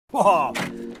Whoa!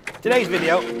 Today's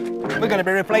video, we're going to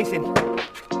be replacing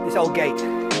this old gate.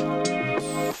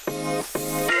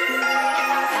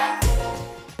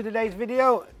 Today's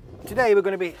video, today we're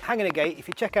going to be hanging a gate. If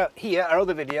you check out here, our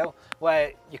other video,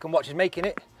 where you can watch us making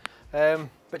it.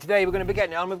 But today we're going to be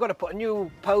getting it on. We've got to put a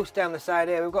new post down the side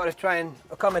here. We've got to try and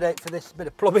accommodate for this bit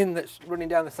of plumbing that's running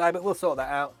down the side, but we'll sort that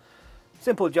out.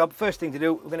 Simple job. First thing to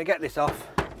do, we're going to get this off,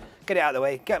 get it out of the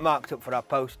way, get marked up for our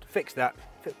post, fix that,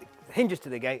 fit the hinges to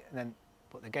the gate, and then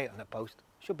put the gate on the post.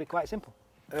 Should be quite simple.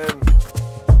 I'm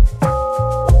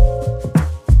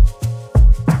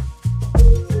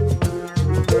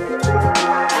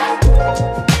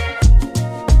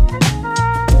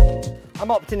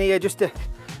opting here just to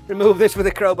remove this with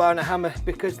a crowbar and a hammer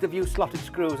because they've used slotted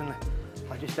screws and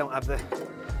I just don't have the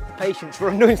patience for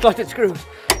undoing slotted screws.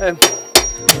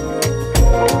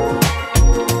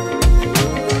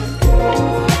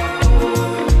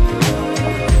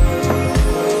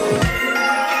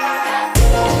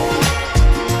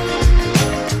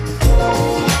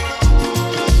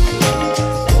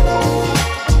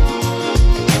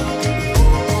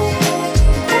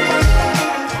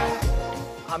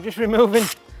 I'm just removing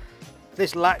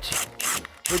this latch.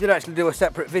 We did actually do a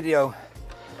separate video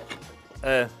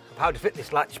of how to fit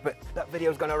this latch, but that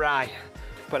video's gone awry.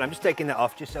 But I'm just taking that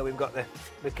off just so we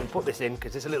can put this in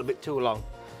because it's a little bit too long.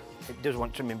 It does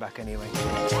want trimming back anyway.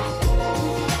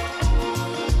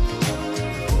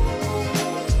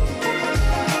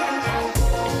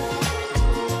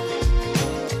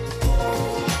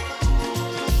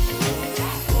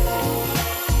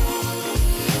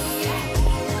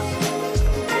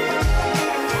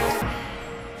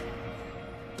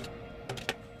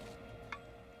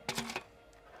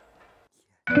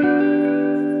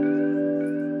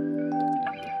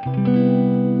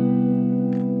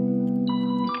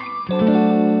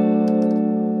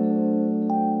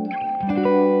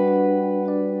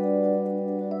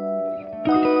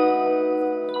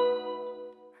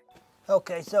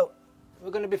 Okay, so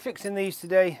we're going to be fixing these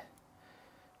today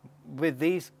with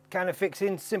these kind of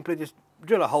fixings. Simply just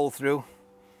drill a hole through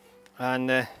and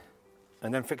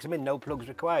then fix them in. No plugs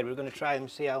required. We're going to try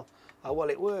and see how well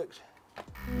it works.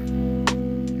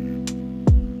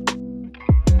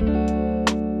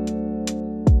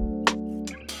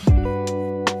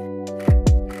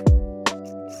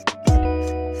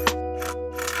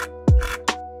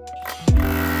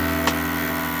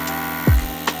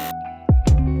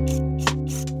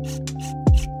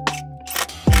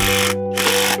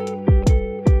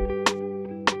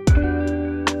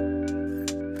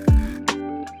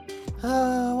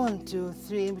 One, two,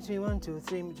 three, between one, two,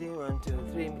 three,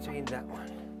 between that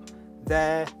one.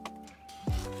 There.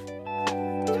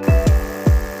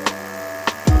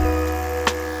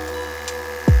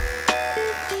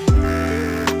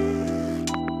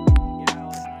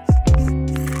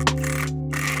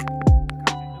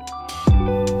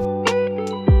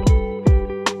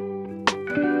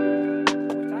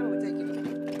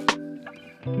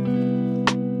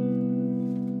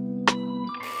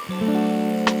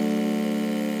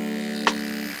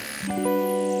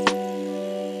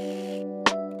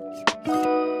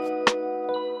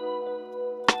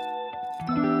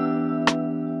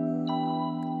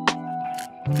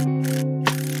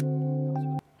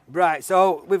 Right,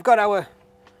 so we've got our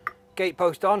gate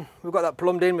post on, we've got that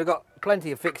plumbed in, we've got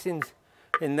plenty of fixings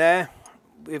in there.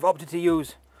 We've opted to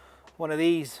use one of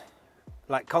these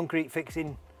like concrete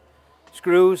fixing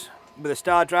screws with a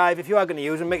star drive. If you are going to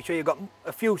use them, make sure you've got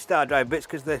a few star drive bits,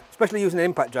 because especially using an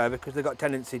impact driver, because they've got a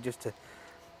tendency just to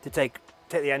take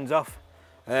the ends off.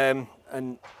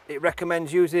 And it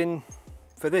recommends using,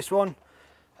 for this one,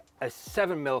 a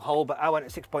 7mm hole, but I went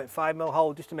at 6.5mm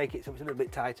hole just to make it so it's a little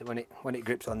bit tighter when it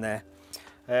grips on there.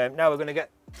 Now we're going to get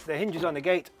the hinges on the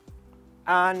gate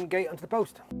and gate onto the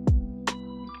post.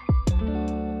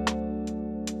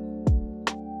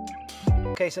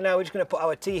 Okay, so now we're just going to put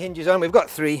our T hinges on. We've got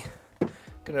three.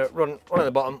 Going to run one at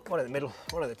the bottom, one at the middle,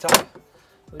 one at the top.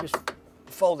 We'll just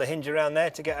fold the hinge around there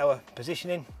to get our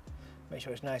positioning. Make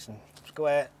sure it's nice and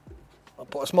square. I'll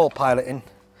put a small pilot in.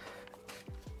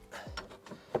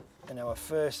 And our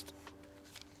first.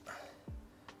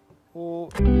 Ooh.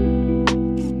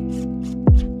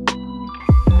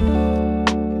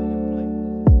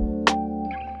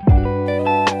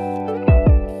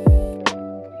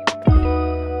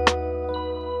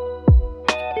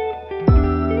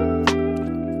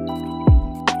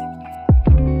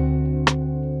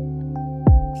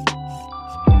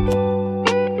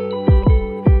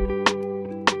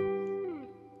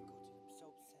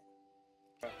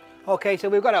 Okay, so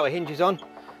we've got our hinges on.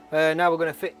 Now we're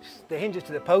going to fix the hinges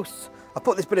to the posts. I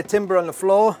put this bit of timber on the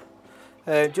floor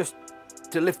just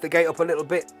to lift the gate up a little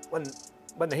bit. When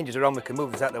the hinges are on, we can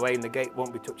move this out of the way and the gate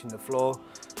won't be touching the floor.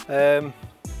 The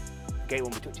gate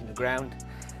won't be touching the ground,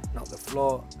 not the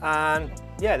floor. And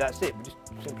yeah, that's it. We just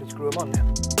simply screw them on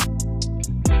now.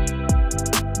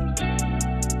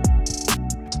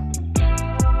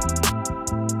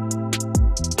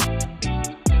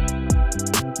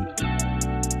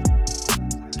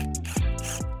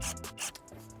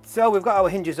 So we've got our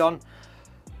hinges on.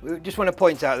 We just want to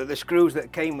point out that the screws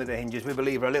that came with the hinges we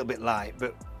believe are a little bit light,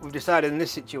 but we've decided in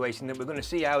this situation that we're going to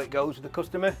see how it goes with the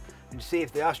customer and see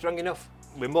if they are strong enough.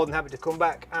 We're more than happy to come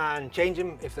back and change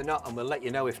them if they're not, and we'll let you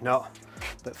know if not.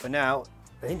 But for now,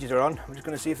 the hinges are on. We're just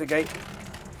going to see if the gate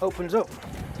opens up.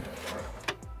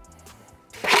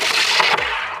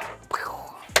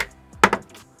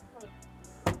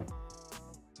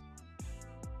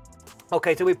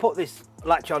 Okay, so we put this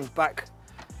latch on back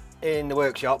in the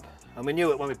workshop, and we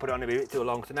knew it when we put it on it'd be a bit too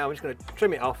long, so now we're just going to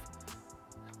trim it off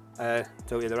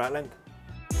so it's the right length.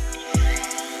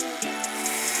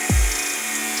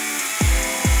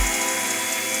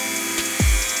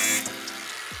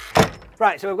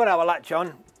 Right, so we've got our latch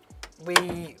on.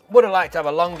 We would have liked to have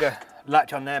a longer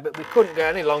latch on there, but we couldn't go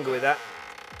any longer with that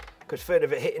because further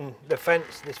of it hitting the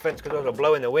fence, this fence could also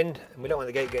blow in the wind and we don't want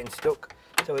the gate getting stuck.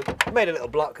 So we made a little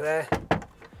block there,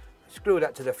 screwed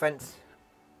that to the fence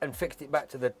and fixed it back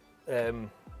to the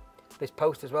this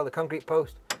post as well, the concrete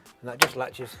post, and that just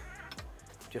latches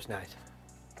just nice.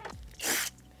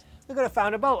 We're going to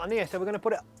find a bolt on here, so we're going to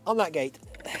put it on that gate.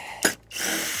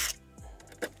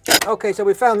 Okay, so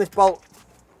we found this bolt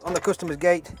on the customer's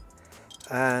gate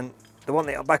and the one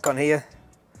that back on here,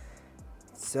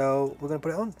 so we're going to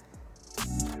put it on.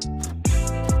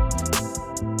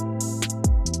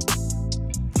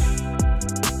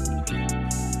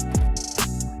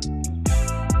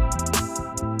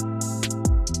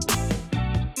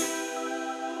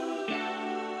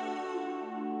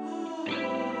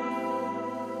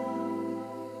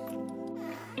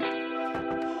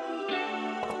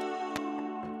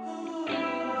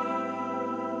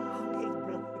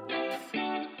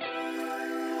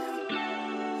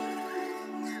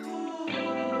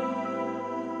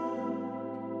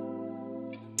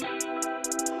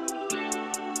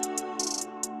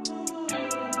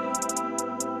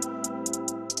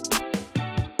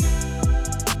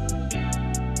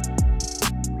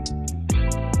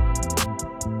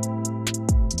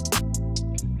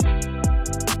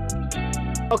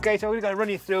 Okay, so we're going to run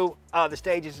you through the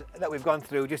stages that we've gone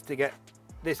through just to get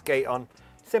this gate on.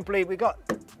 Simply, we got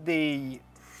the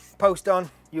post on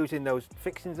using those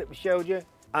fixings that we showed you.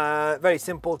 Very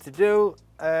simple to do.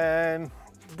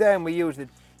 Then we use the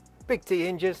big T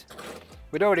hinges.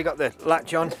 We'd already got the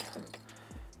latch on.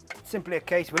 Simply a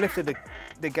case, we lifted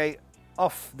the gate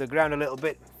off the ground a little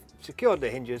bit, secured the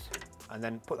hinges, and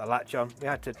then put the latch on. We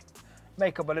had to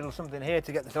make up a little something here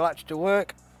to get the latch to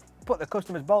work, put the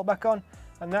customer's bolt back on,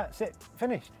 and that's it,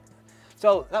 finished.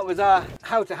 So that was our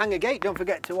how to hang a gate. Don't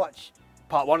forget to watch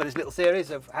part 1 of this little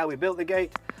series of how we built the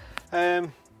gate.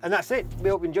 And that's it. We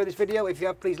hope you enjoyed this video. If you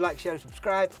have, please like, share and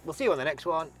subscribe. We'll see you on the next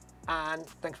one, and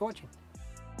thanks for watching.